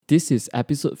This is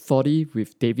episode 40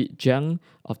 with David Jiang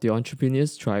of the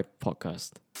Entrepreneurs Tribe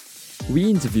podcast. We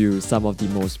interview some of the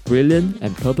most brilliant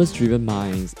and purpose-driven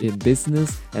minds in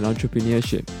business and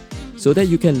entrepreneurship so that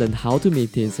you can learn how to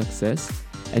maintain success,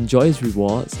 enjoy its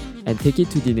rewards, and take it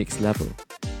to the next level.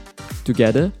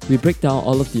 Together, we break down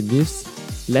all of the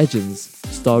myths, legends,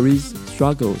 stories,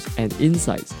 struggles, and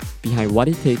insights behind what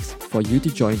it takes for you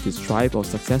to join this tribe of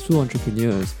successful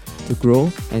entrepreneurs to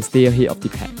grow and stay ahead of the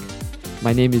pack.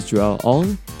 My name is Joel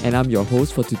Ong, and I'm your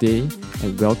host for today,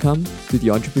 and welcome to the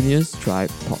Entrepreneurs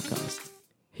Tribe podcast.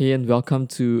 Hey, and welcome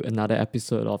to another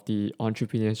episode of the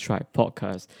Entrepreneurs Tribe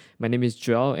podcast. My name is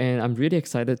Joel, and I'm really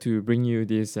excited to bring you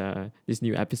this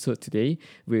new episode today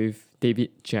with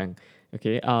David Jiang.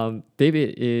 Okay,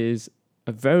 David is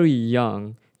a very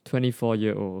young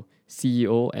 24-year-old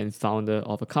CEO and founder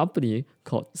of a company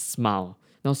called Smile.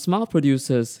 Now, Smile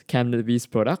produces cannabis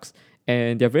products,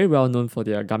 and they're very well known for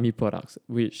their gummy products,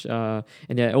 and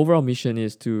their overall mission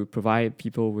is to provide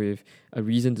people with a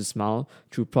reason to smile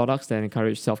through products that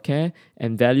encourage self-care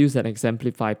and values that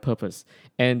exemplify purpose.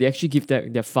 And they actually give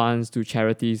their funds to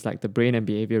charities like the Brain and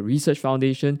Behavior Research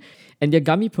Foundation. And their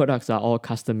gummy products are all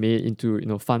custom made into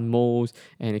fun molds,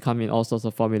 and they come in all sorts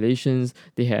of formulations.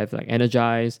 They have like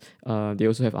Energize, they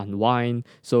also have Unwind.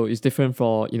 So it's different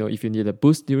for if you need a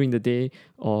boost during the day,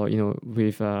 or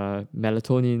with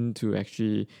melatonin to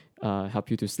actually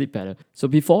help you to sleep better. So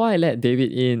before I let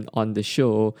David in on the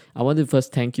show, I want to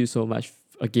first thank you so much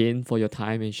again for your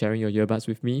time and sharing your earbuds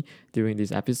with me during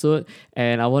this episode.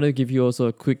 And I want to give you also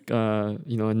a quick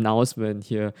announcement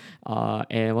here,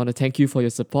 and I want to thank you for your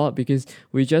support, because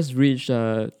we just reached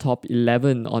top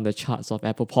 11 on the charts of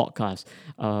Apple Podcasts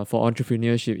for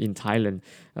entrepreneurship in Thailand.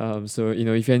 So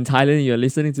if you're in Thailand and you're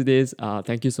listening to this,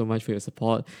 thank you so much for your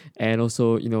support. And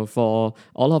also for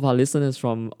all of our listeners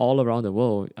from all around the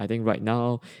world, I think right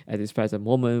now at this present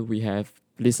moment we have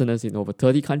listeners in over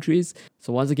 30 countries.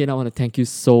 So once again, I want to thank you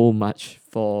so much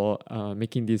for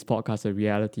making this podcast a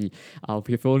reality.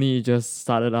 We've only just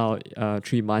started out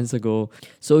 3 months ago,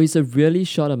 so it's a really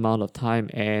short amount of time,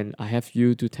 and I have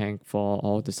you to thank for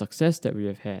all the success that we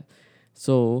have had.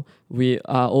 So we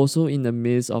are also in the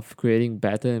midst of creating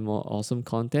better and more awesome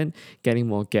content, getting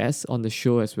more guests on the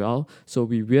show as well. So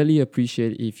we really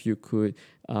appreciate if you could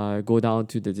go down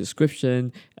to the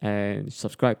description and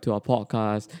subscribe to our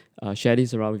podcast, share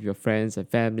this around with your friends and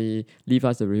family, leave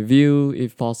us a review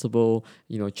if possible,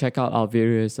 check out our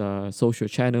various social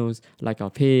channels like our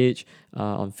page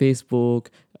on Facebook.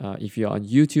 If you're on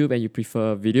YouTube and you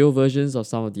prefer video versions of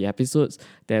some of the episodes,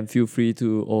 then feel free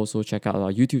to also check out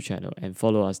our YouTube channel and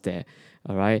follow us there.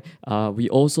 All right. We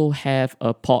also have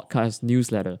a podcast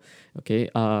newsletter. Okay.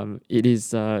 It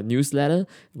is a newsletter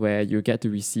where you get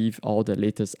to receive all the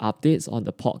latest updates on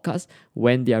the podcast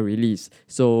when they are released.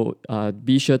 So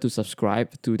be sure to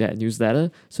subscribe to that newsletter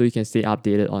so you can stay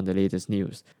updated on the latest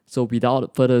news. So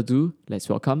without further ado, let's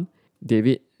welcome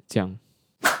David Jiang.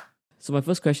 So my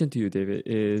first question to you, David,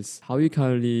 is how are you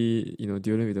currently,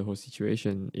 dealing with the whole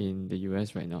situation in the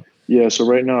US right now? Yeah, so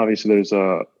right now, obviously, there's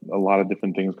a lot of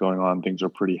different things going on. Things are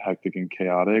pretty hectic and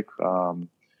chaotic,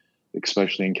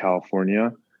 especially in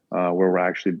California, where we're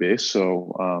actually based.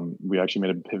 So we actually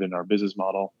made a pivot in our business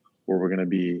model where we're going to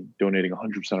be donating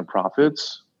 100% of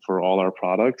profits for all our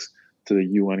products to the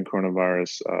UN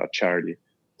coronavirus charity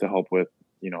to help with,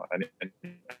 and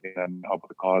help with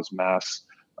the cause, mass,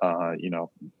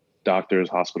 doctors,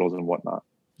 hospitals, and whatnot.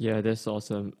 Yeah, that's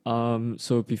awesome.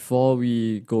 So before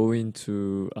we go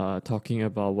into talking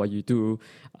about what you do,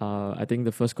 I think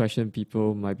the first question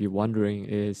people might be wondering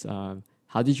is,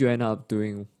 how did you end up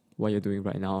doing what you're doing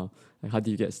right now? Like, how did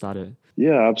you get started?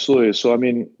 Yeah, absolutely. So,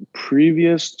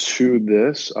 previous to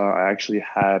this, I actually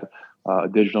had a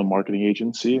digital marketing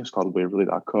agency. It's called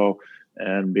Waverly.co.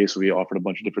 And basically we offered a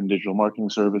bunch of different digital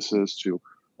marketing services to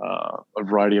a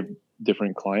variety of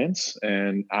different clients.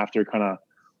 And after kind of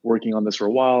working on this for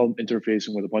a while,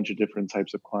 interfacing with a bunch of different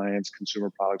types of clients,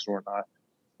 consumer products or whatnot,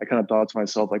 I kind of thought to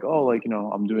myself, like,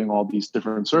 I'm doing all these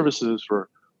different services for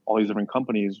all these different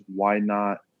companies. Why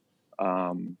not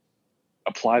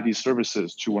apply these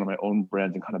services to one of my own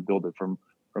brands and kind of build it from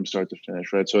start to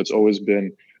finish, right? So it's always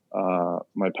been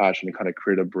my passion to kind of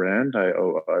create a brand. I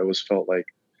always felt like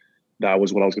that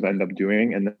was what I was going to end up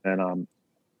doing. And then one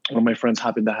of my friends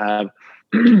happened to have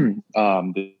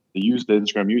they used the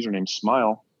Instagram username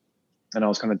Smile, and I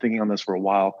was kind of thinking on this for a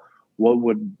while. What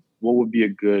would be a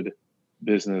good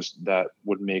business that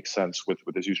would make sense with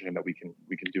this username that we can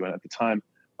do? And at the time,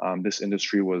 this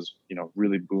industry was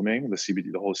really booming,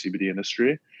 the whole CBD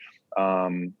industry,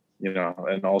 and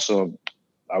also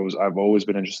I've always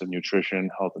been interested in nutrition,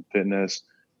 health, and fitness.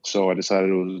 So I decided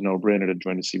it was a no-brainer to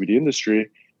join the CBD industry,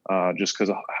 just because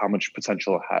of how much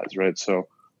potential it has, right? So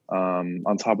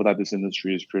on top of that, this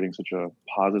industry is creating such a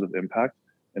positive impact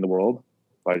in the world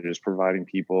by just providing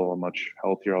people a much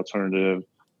healthier alternative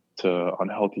to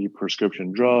unhealthy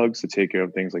prescription drugs to take care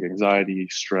of things like anxiety,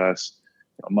 stress,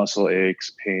 muscle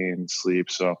aches, pain, sleep.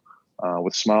 So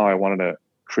with Smile, I wanted to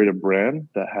create a brand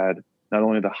that had not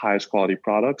only the highest quality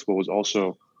products, but was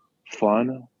also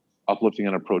fun, uplifting,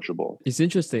 and approachable. It's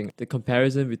interesting the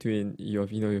comparison between your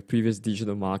previous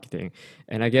digital marketing,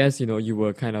 and I guess you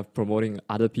were kind of promoting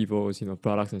other people's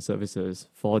products and services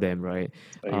for them, right?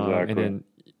 And Exactly.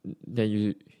 then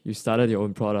you started your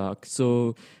own product.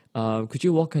 So could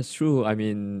you walk us through? I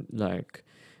mean, like,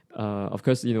 of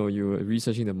course, you were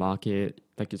researching the market,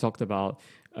 like you talked about.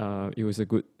 It was a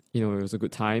good it was a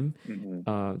good time Hmm.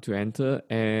 to enter.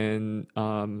 And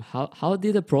how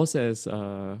did the process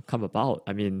come about?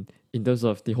 I mean, in terms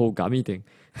of the whole gummy thing,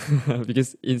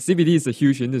 because in CBD it's a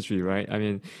huge industry, right? I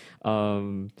mean,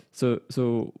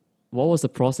 so what was the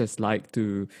process like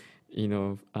to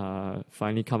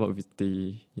finally come up with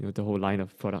the whole line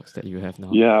of products that you have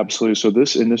now? Yeah, absolutely. So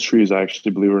this industry is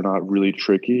actually, believe it or not, really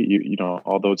tricky.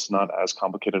 Although it's not as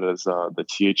complicated as the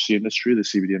THC industry, the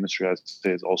CBD industry, I'd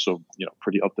say, is also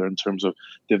pretty up there in terms of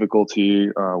difficulty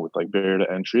with like barrier to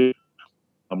entry.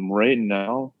 Right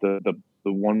now,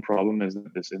 the one problem is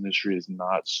that this industry is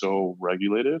not so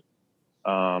regulated.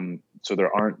 So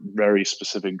there aren't very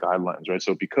specific guidelines, right?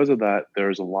 So because of that,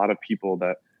 there's a lot of people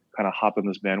that kind of hop in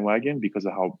this bandwagon because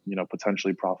of how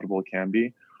potentially profitable it can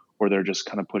be, or they're just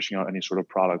kind of pushing out any sort of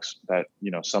products that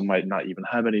some might not even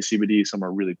have any CBD, some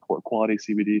are really poor quality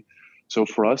CBD. So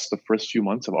for us, the first few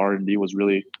months of R&D was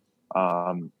really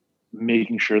um,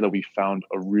 making sure that we found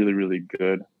a really really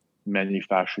good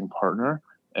manufacturing partner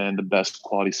and the best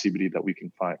quality CBD that we can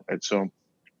find, right? So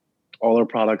all our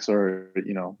products are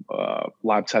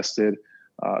lab tested,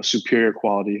 superior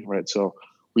quality, right? So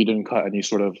we didn't cut any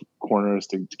sort of corners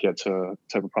to get to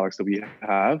type of products that we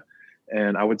have.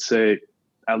 And I would say,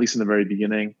 at least in the very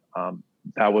beginning,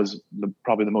 that was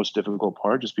probably the most difficult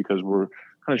part, just because we're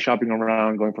kind of shopping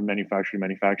around, going from manufacturer to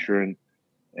manufacturer,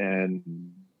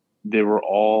 and they were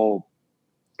all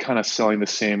kind of selling the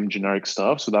same generic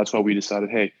stuff. So that's why we decided,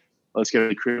 hey, let's get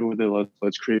really creative with it.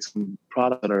 Let's create some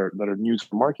products that are new to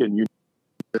the market and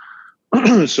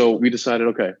so we decided,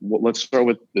 okay, well, let's start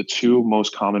with the two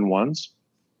most common ones,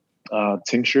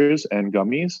 tinctures and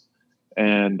gummies.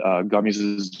 And gummies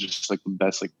is just like the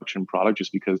best like production product,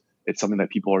 just because it's something that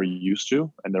people are used to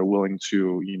and they're willing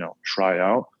to try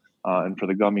out. And for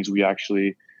the gummies, we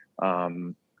actually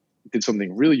um, did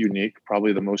something really unique,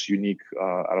 probably the most unique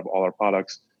out of all our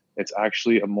products. It's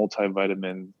actually a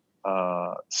multivitamin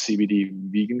CBD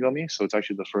vegan gummy. So it's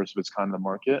actually the first of its kind in the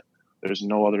market. There's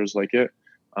no others like it.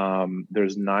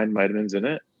 There's 9 vitamins in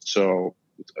it. So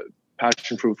it's a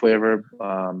passion fruit flavor.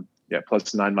 Yeah,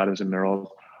 plus 9 vitamins and minerals.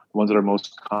 The ones that are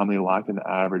most commonly lacked in the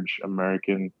average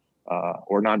American,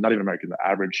 or not even American, the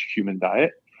average human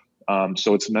diet.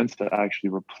 So it's meant to actually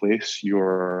replace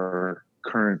your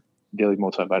current daily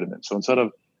multivitamin. So instead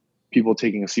of people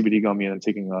taking a CBD gummy and then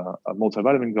taking a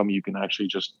multivitamin gummy, you can actually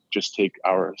just take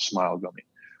our Smile gummy.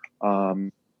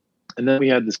 And then we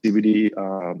had the CBD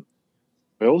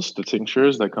oils, the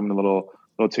tinctures that come in little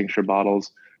tincture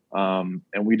bottles.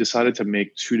 And we decided to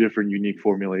make 2 different unique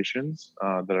formulations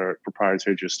that are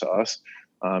proprietary just to us,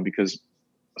 because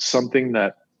something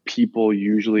that people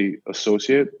usually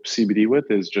associate CBD with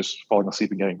is just falling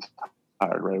asleep and getting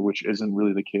tired, right? Which isn't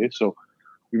really the case. So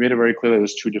we made it very clear that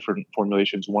there's 2 different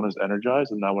formulations. One is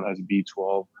Energize, and that one has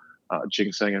B12,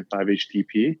 ginseng, and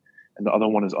 5-HTP. And the other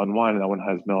one is Unwind, and that one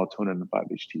has melatonin and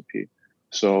 5-HTP.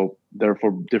 So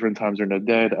therefore, different times during the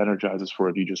day, the Energize is for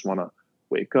if you just want to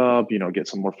wake up, get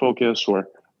some more focus, or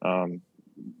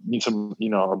need some,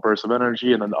 a burst of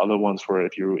energy. And then the other ones for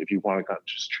if you want to kind of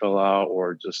just chill out,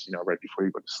 or just, right before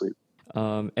you go to sleep.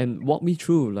 And walk me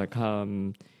through, like, how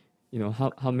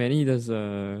many does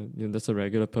a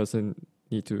regular person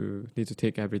need to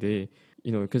take every day?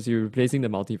 Because you're replacing the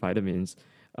multivitamins.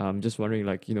 Just wondering,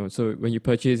 like, so when you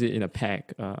purchase it in a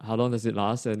pack, how long does it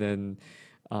last? And then,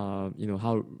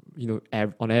 how,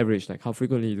 on average, like, how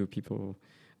frequently do people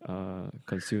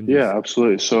consume this? Yeah,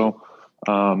 absolutely. So,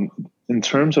 in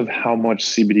terms of how much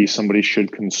CBD somebody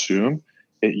should consume,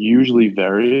 it usually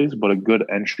varies, but a good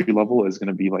entry level is going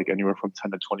to be like anywhere from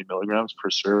 10 to 20 milligrams per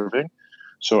serving.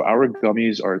 So, our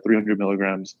gummies are 300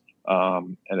 milligrams,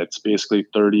 and it's basically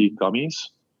 30 gummies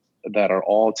that are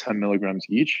all 10 milligrams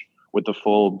each with the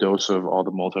full dose of all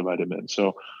the multivitamins.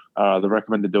 So, the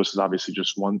recommended dose is obviously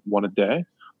just one a day.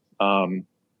 Um,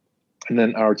 And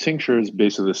then our tincture is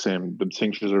basically the same. The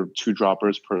tinctures are 2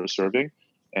 droppers per serving,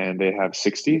 and they have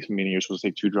 60, meaning you're supposed to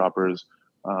take 2 droppers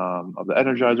of the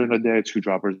Energizer in a day, 2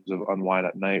 droppers of Unwind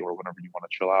at night, or whenever you want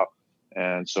to chill out.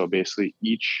 And so basically,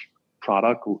 each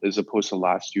product is supposed to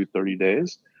last you 30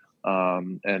 days.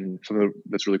 And something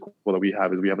that's really cool that we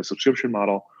have is we have a subscription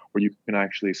model where you can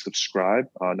actually subscribe.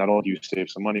 Not only do you save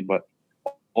some money, but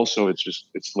also it's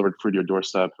delivered free to your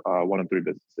doorstep 1 in 3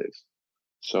 business days.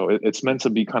 So it's meant to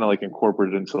be kind of like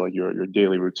incorporated into like your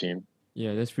daily routine.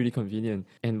 Yeah, that's really convenient.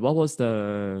 And what was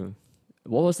the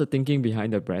thinking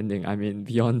behind the branding? I mean,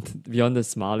 beyond the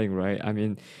smiling, right? I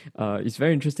mean, it's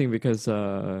very interesting because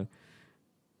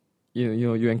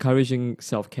you're encouraging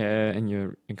self-care and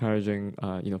you're encouraging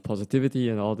positivity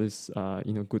and all this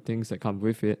good things that come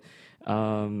with it.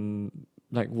 um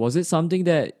like, was it something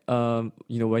that when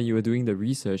you were doing the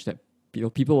research that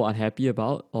people were unhappy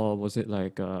about, or was it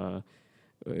like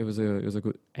it was a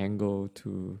good angle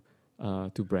to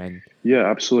brand? Yeah,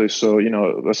 absolutely. So,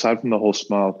 aside from the whole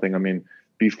smile thing, I mean,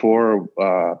 before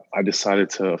I decided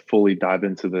to fully dive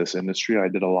into this industry, I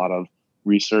did a lot of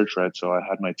research, right? So I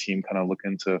had my team kind of look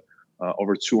into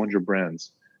over 200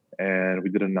 brands, and we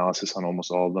did analysis on almost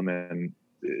all of them. And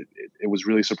it was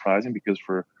really surprising because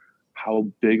for how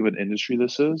big of an industry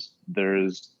this is, there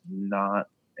is not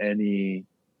any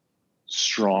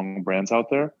strong brands out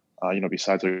there,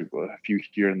 besides a few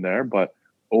here and there. But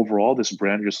overall, this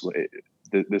brand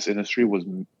this industry was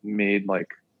made like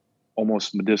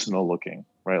almost medicinal looking,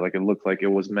 right? Like it looked like it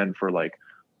was meant for like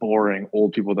boring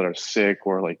old people that are sick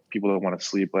or like people that want to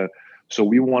sleep. But so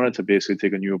we wanted to basically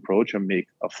take a new approach and make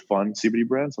a fun CBD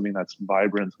brand, something that's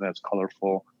vibrant, something that's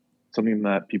colorful, something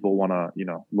that people want to,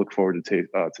 look forward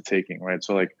to taking, right?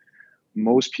 So like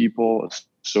most people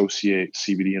associate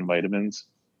CBD and vitamins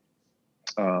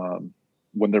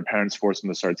when their parents forced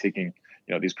them to start taking,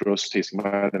 these gross tasting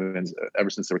vitamins ever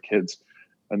since they were kids.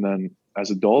 And then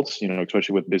as adults,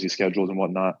 especially with busy schedules and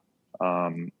whatnot,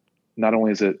 not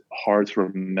only is it hard to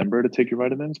remember to take your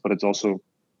vitamins, but it's also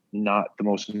not the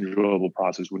most enjoyable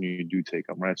process when you do take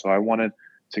them, right? So I wanted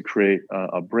to create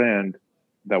a brand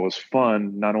that was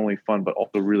fun, not only fun, but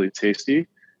also really tasty,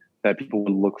 that people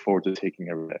would look forward to taking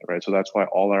every day, right? So that's why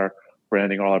all our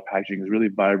branding, all our packaging is really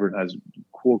vibrant, has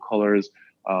cool colors,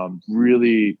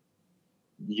 really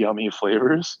yummy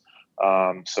flavors.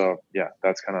 So yeah,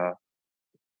 that's kind of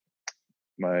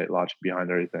my logic behind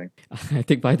everything. I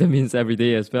take vitamins every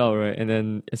day as well, right? And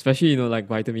then especially like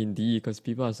vitamin D, because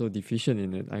people are so deficient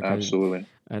in it. Like Absolutely.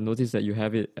 I noticed that you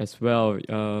have it as well.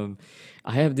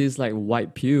 I have these like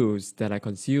white pills that I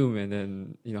consume, and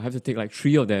then I have to take like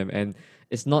 3 of them, and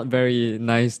it's not very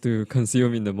nice to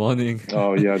consume in the morning.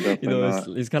 Oh yeah, definitely It's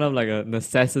not. it's kind of like a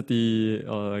necessity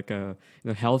or like a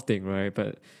health thing, right?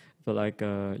 But like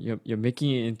you're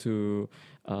making it into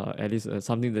at least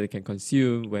something that they can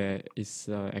consume where it's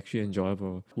actually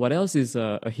enjoyable. What else is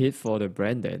ahead for the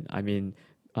brand then? I mean,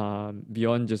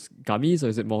 beyond just gummies, or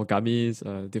is it more gummies,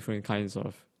 different kinds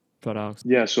of products?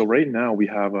 Yeah, so right now we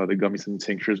have the gummies and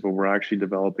tinctures, but we're actually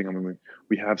developing. I mean,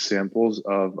 we have samples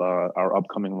of our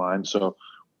upcoming line, so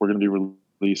we're going to be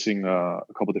releasing a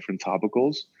couple different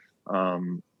topicals.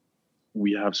 Um,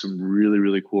 we have some really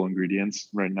really cool ingredients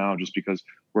right now. Just because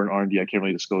we're in R&D, I can't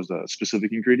really disclose the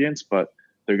specific ingredients, but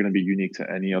they're going to be unique to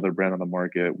any other brand on the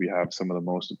market. We have some of the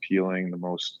most appealing, the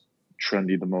most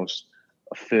trendy, the most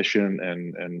efficient,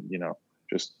 and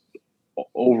just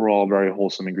overall very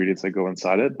wholesome ingredients that go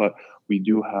inside it. But we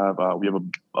have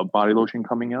a body lotion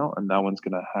coming out, and that one's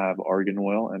going to have argan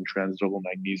oil and transdermal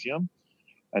magnesium.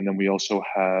 And then we also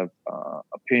have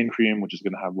a pain cream, which is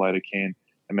going to have lidocaine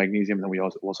and magnesium. And then we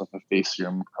also have a face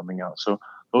serum coming out. So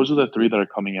those are the 3 that are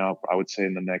coming out, I would say,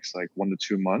 in the next like 1 to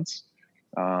 2 months.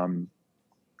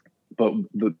 But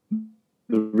the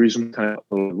reason kind of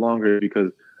a little longer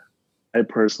because I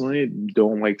personally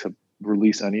don't like to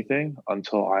release anything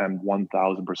until I am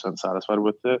 1000% satisfied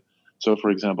with it. So, for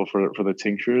example, for the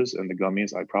tinctures and the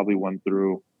gummies, I probably went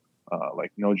through,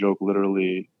 like no joke,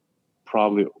 literally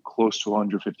probably close to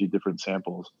 150 different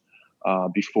samples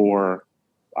before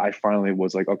I finally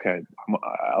was like, okay,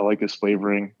 I like this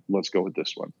flavoring. Let's go with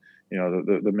this one.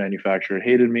 The manufacturer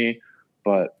hated me,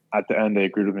 but at the end they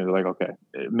agreed with me. They're like, okay,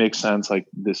 it makes sense. Like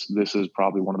this is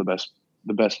probably one of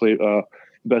the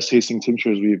best tasting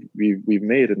tinctures we've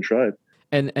made and tried.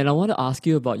 And I want to ask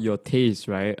you about your taste,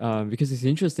 right? Because it's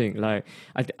interesting. Like,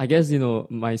 I guess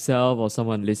myself or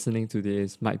someone listening to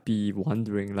this might be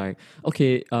wondering, like,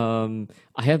 okay, I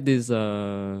have this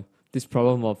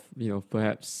problem of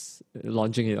perhaps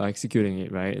launching it or executing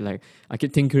it, right? Like, I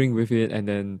keep tinkering with it, and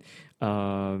then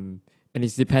and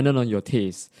it's dependent on your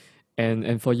taste.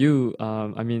 And for you,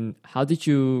 I mean, how did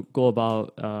you go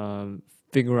about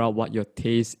figure out what your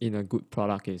taste in a good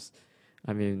product is?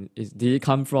 I mean, did it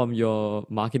come from your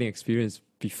marketing experience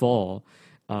before,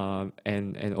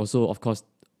 and also of course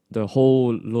the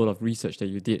whole load of research that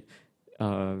you did,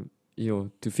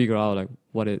 to figure out like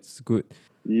what is good.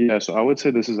 Yeah, so I would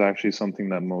say this is actually something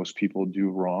that most people do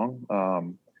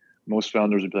wrong. Most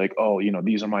founders would be like, "Oh,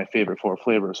 these are my favorite four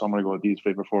flavors, so I'm gonna go with these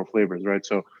favorite four flavors," right?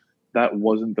 So that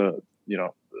wasn't the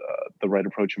right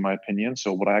approach in my opinion.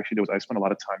 So what I actually did was I spent a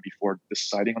lot of time before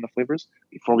deciding on the flavors,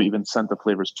 before we even sent the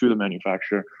flavors to the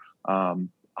manufacturer.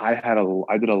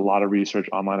 I did a lot of research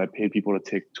online. I paid people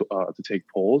to take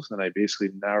polls, and I basically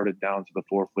narrowed it down to the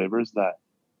four flavors that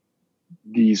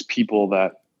these people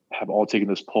that have all taken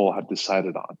this poll have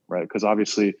decided on, right? Because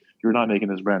obviously you're not making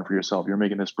this brand for yourself. You're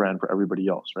making this brand for everybody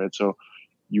else, right? So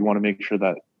you want to make sure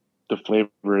that the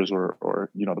flavors or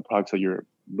the products that you're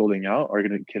building out are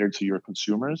going to cater to your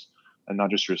consumers and not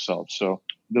just yourself. So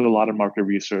did a lot of market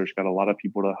research, got a lot of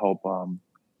people to help,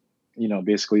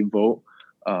 basically vote,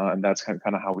 and that's kind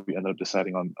of how we ended up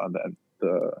deciding on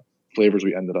the flavors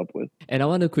we ended up with. And I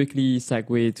want to quickly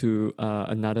segue to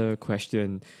another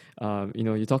question.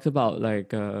 You talked about like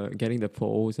getting the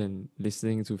polls and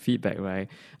listening to feedback, right?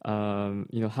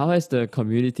 How has the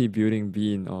community building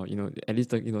been, or at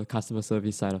least the customer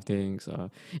service side of things?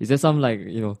 Is there some like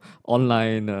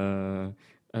online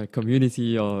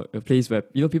community or a place where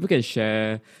people can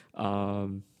share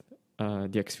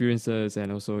the experiences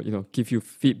and also give you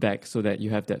feedback so that you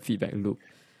have that feedback loop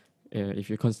if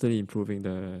you're constantly improving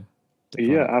the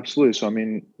Yeah, product? absolutely. So, I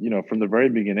mean, from the very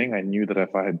beginning, I knew that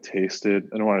if I had tasted,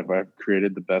 and if I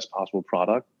created the best possible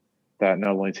product that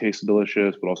not only tasted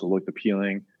delicious, but also looked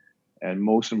appealing, and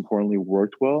most importantly,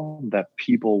 worked well, that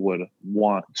people would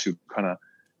want to kind of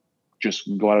just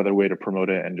go out of their way to promote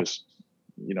it and just,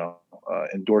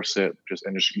 endorse it,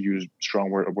 just use strong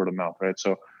word of mouth, right?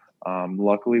 So,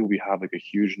 luckily, we have like a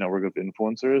huge network of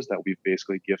influencers that we've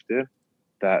basically gifted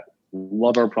that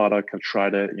love our product, have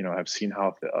tried it, have seen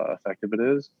how effective it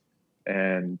is,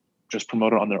 and just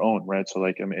promote it on their own, right? So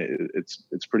like, I mean,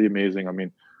 it's pretty amazing. I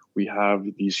mean, we have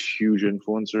these huge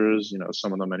influencers,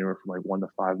 some of them anywhere from like 1 to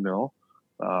 5 mil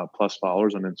plus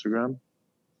followers on Instagram,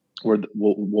 where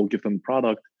we'll give them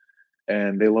product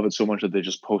and they love it so much that they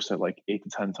just post it like 8 to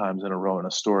 10 times in a row in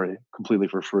a story completely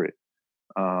for free.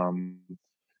 Um,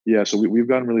 yeah, so we've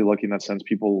gotten really lucky in that sense.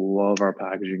 People love our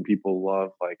packaging. People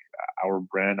love like our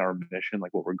brand, our mission,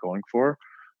 like what we're going for,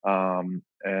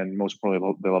 and most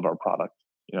importantly, they love our product.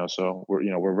 So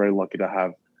we're very lucky to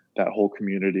have that whole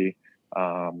community.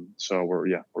 So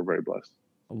we're very blessed.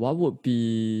 What would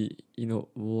be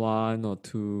one or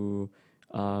two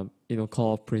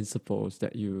core principles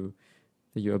that you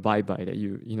abide by, that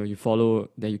you follow,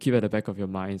 that you keep at the back of your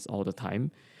minds all the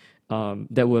time,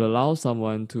 that would allow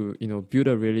someone to build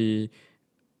a really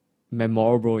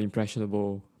memorable,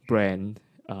 impressionable brand,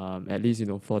 at least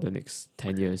for the next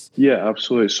 10 years? Yeah,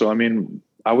 absolutely. So I mean,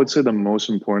 I would say the most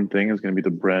important thing is going to be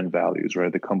the brand values,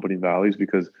 right? The company values,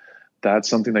 because that's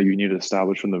something that you need to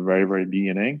establish from the very, very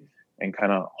beginning and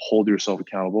kind of hold yourself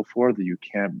accountable for, that you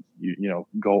can't,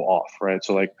 go off, right?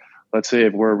 So like, let's say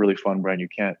if we're a really fun brand, you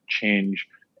can't change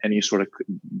any sort of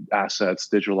assets,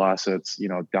 digital assets,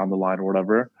 down the line or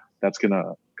whatever. That's going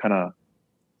to kind of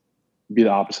be the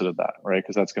opposite of that, right?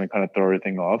 Because that's going to kind of throw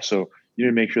everything off. So you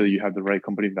need to make sure that you have the right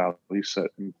company values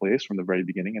set in place from the very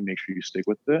beginning and make sure you stick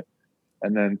with it.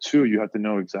 And then two, you have to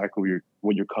know exactly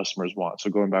what your customers want.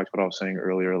 So going back to what I was saying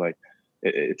earlier, like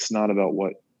it's not about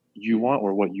what you want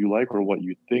or what you like or what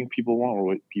you think people want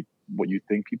or what you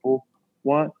think people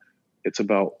want. It's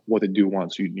about what they do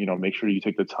want. So make sure you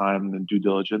take the time and due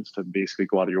diligence to basically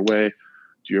go out of your way,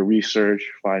 do your research,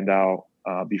 find out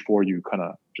before you kind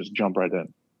of just jump right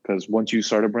in. Because once you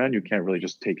start a brand, you can't really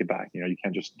just take it back. You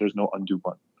can't just, there's no undo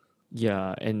button.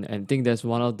 Yeah, and think that's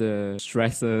one of the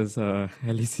stresses, at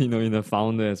least in the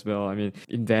founder as well. I mean,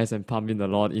 invest and pump in a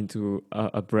lot into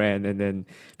a brand, and then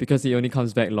because it only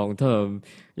comes back long term,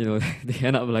 they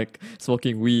end up like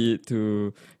smoking weed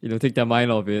to take their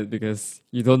mind off it, because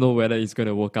you don't know whether it's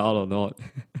gonna work out or not.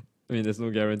 I mean, there's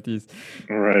no guarantees.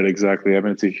 Right, exactly. I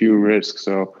mean, it's a huge risk,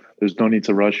 so there's no need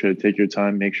to rush it. Take your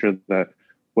time. Make sure that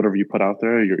whatever you put out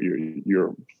there,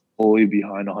 you're fully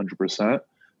behind 100%,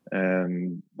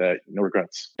 and that no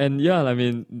regrets. And yeah, I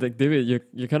mean, like David,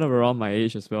 you're kind of around my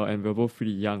age as well, and we're both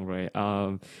pretty young, right?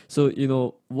 So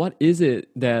what is it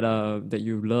that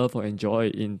you love or enjoy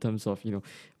in terms of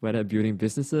whether building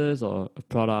businesses or a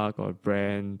product or a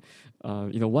brand?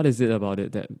 What is it about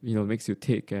it that makes you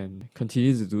tick and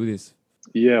continue to do this?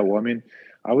 Yeah, well, I mean,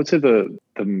 I would say the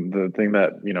thing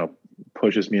that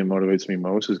pushes me and motivates me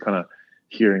most is kind of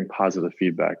hearing positive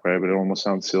feedback, right? But it almost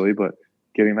sounds silly, but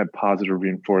getting that positive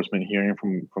reinforcement, hearing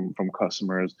from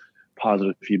customers,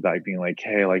 positive feedback, being like,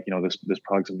 hey, like, this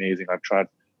product's amazing. I've tried,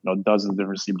 dozens of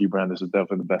different CBD brands. This is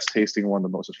definitely the best tasting one, the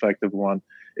most effective one.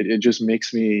 It just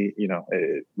makes me,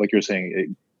 like you're saying, it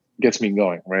gets me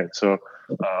going, right? So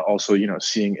also,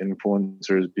 seeing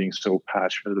influencers being so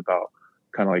passionate about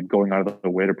kind of like going out of the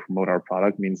way to promote our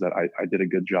product means that I did a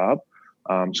good job.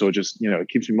 So it just, it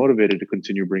keeps me motivated to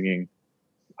continue bringing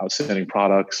outstanding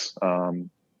products. I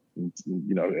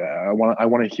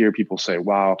want to hear people say,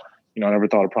 wow, I never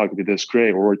thought a product would be this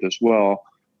great or work this well,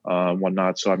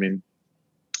 whatnot. So, I mean,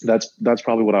 that's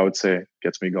probably what I would say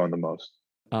gets me going the most.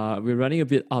 We're running a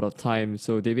bit out of time.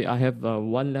 So, David, I have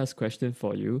one last question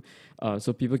for you.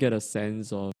 So people get a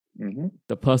sense of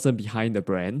the person behind the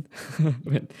brand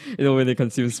when they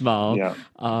consume Smile. Yeah.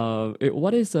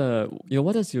 What is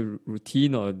what does your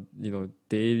routine or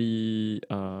daily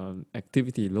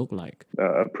activity look like?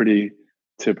 A pretty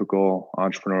typical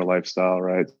entrepreneur lifestyle,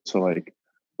 right? So like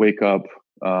wake up,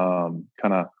 kind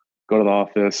of go to the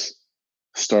office,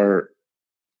 start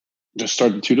the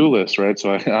to-do list, right?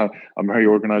 So I'm very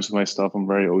organized with my stuff. I'm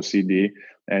very OCD,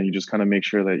 and you just kind of make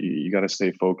sure that you got to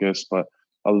stay focused. But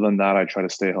other than that, I try to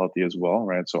stay healthy as well,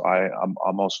 right? So I'm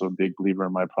also a big believer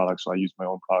in my products, so I use my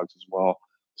own products as well.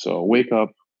 So wake up,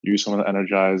 use some of the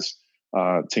Energize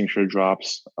tincture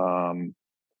drops,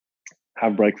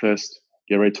 have breakfast,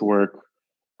 get ready to work.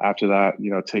 After that,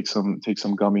 take some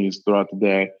gummies throughout the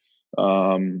day,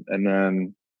 and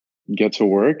then get to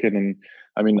work. And then,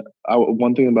 I mean,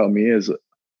 one thing about me is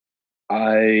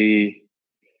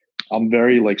I'm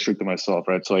very like strict to myself,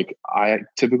 right? So like I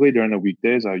typically during the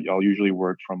weekdays, I'll usually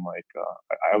work from like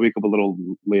I wake up a little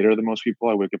later than most people.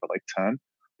 I wake up at like 10,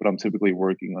 but I'm typically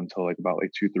working until like about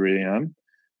like 2-3 a.m.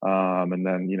 And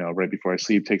then right before I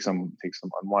sleep, take some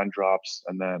unwind drops,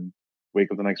 and then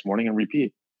wake up the next morning and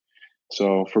repeat.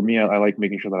 So for me, I like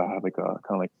making sure that I have like a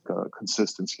kind of like a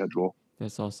consistent schedule.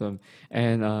 That's awesome.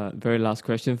 And very last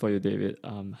question for you, David.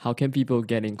 How can people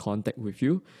get in contact with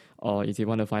you, or if you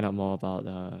want to find out more about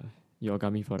your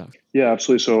gummy product? Yeah,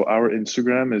 absolutely. So our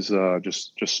Instagram is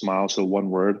just Smile, so one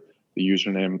word. The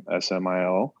username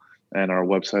SMIL, and our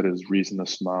website is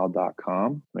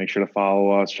reasontosmile.com. Make sure to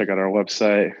follow us. Check out our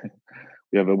website.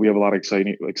 We have a lot of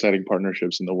exciting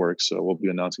partnerships in the works, so we'll be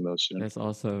announcing those soon. That's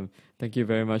awesome. Thank you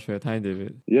very much for your time,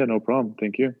 David. Yeah, no problem.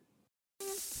 Thank you.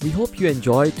 We hope you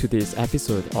enjoyed today's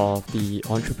episode of the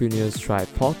Entrepreneurs Tribe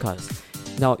podcast.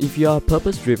 Now, if you are a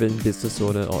purpose-driven business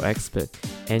owner or expert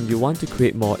and you want to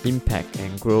create more impact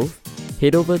and growth,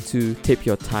 head over to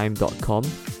tapeyourtime.com,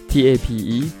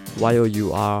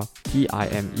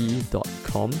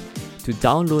 tapeyourtime.com, to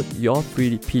download your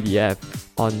free PDF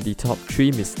on the top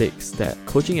 3 mistakes that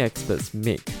coaching experts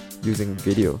make using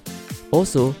video.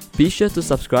 Also, be sure to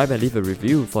subscribe and leave a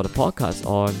review for the podcast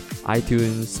on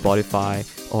iTunes, Spotify,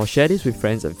 or share this with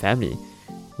friends and family.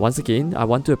 Once again, I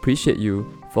want to appreciate you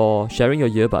for sharing your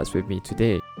earbuds with me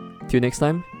today. Till next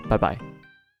time, bye-bye.